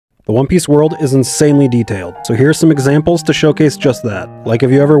The One Piece world is insanely detailed, so here's some examples to showcase just that. Like,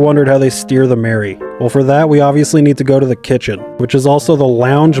 have you ever wondered how they steer the Mary? Well, for that, we obviously need to go to the kitchen, which is also the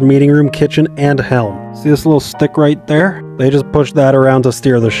lounge, meeting room, kitchen, and helm. See this little stick right there? They just push that around to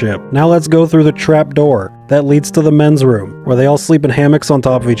steer the ship. Now let's go through the trap door that leads to the men's room, where they all sleep in hammocks on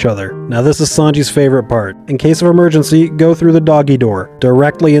top of each other. Now this is Sanji's favorite part. In case of emergency, go through the doggy door,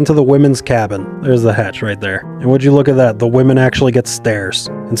 directly into the women's cabin. There's the hatch right there. And would you look at that, the women actually get stairs,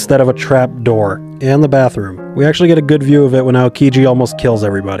 instead of a trap door. And the bathroom. We actually get a good view of it when Aokiji almost kills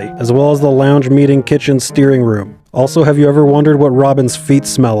everybody, as well as the lounge, meeting, kitchen, steering room. Also, have you ever wondered what Robin's feet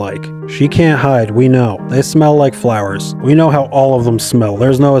smell like? She can't hide, we know. They smell like flowers. We know how all of them smell,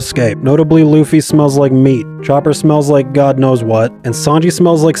 there's no escape. Notably, Luffy smells like meat, Chopper smells like God knows what, and Sanji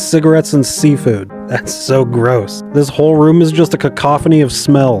smells like cigarettes and seafood. That's so gross. This whole room is just a cacophony of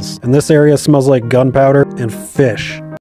smells, and this area smells like gunpowder and fish.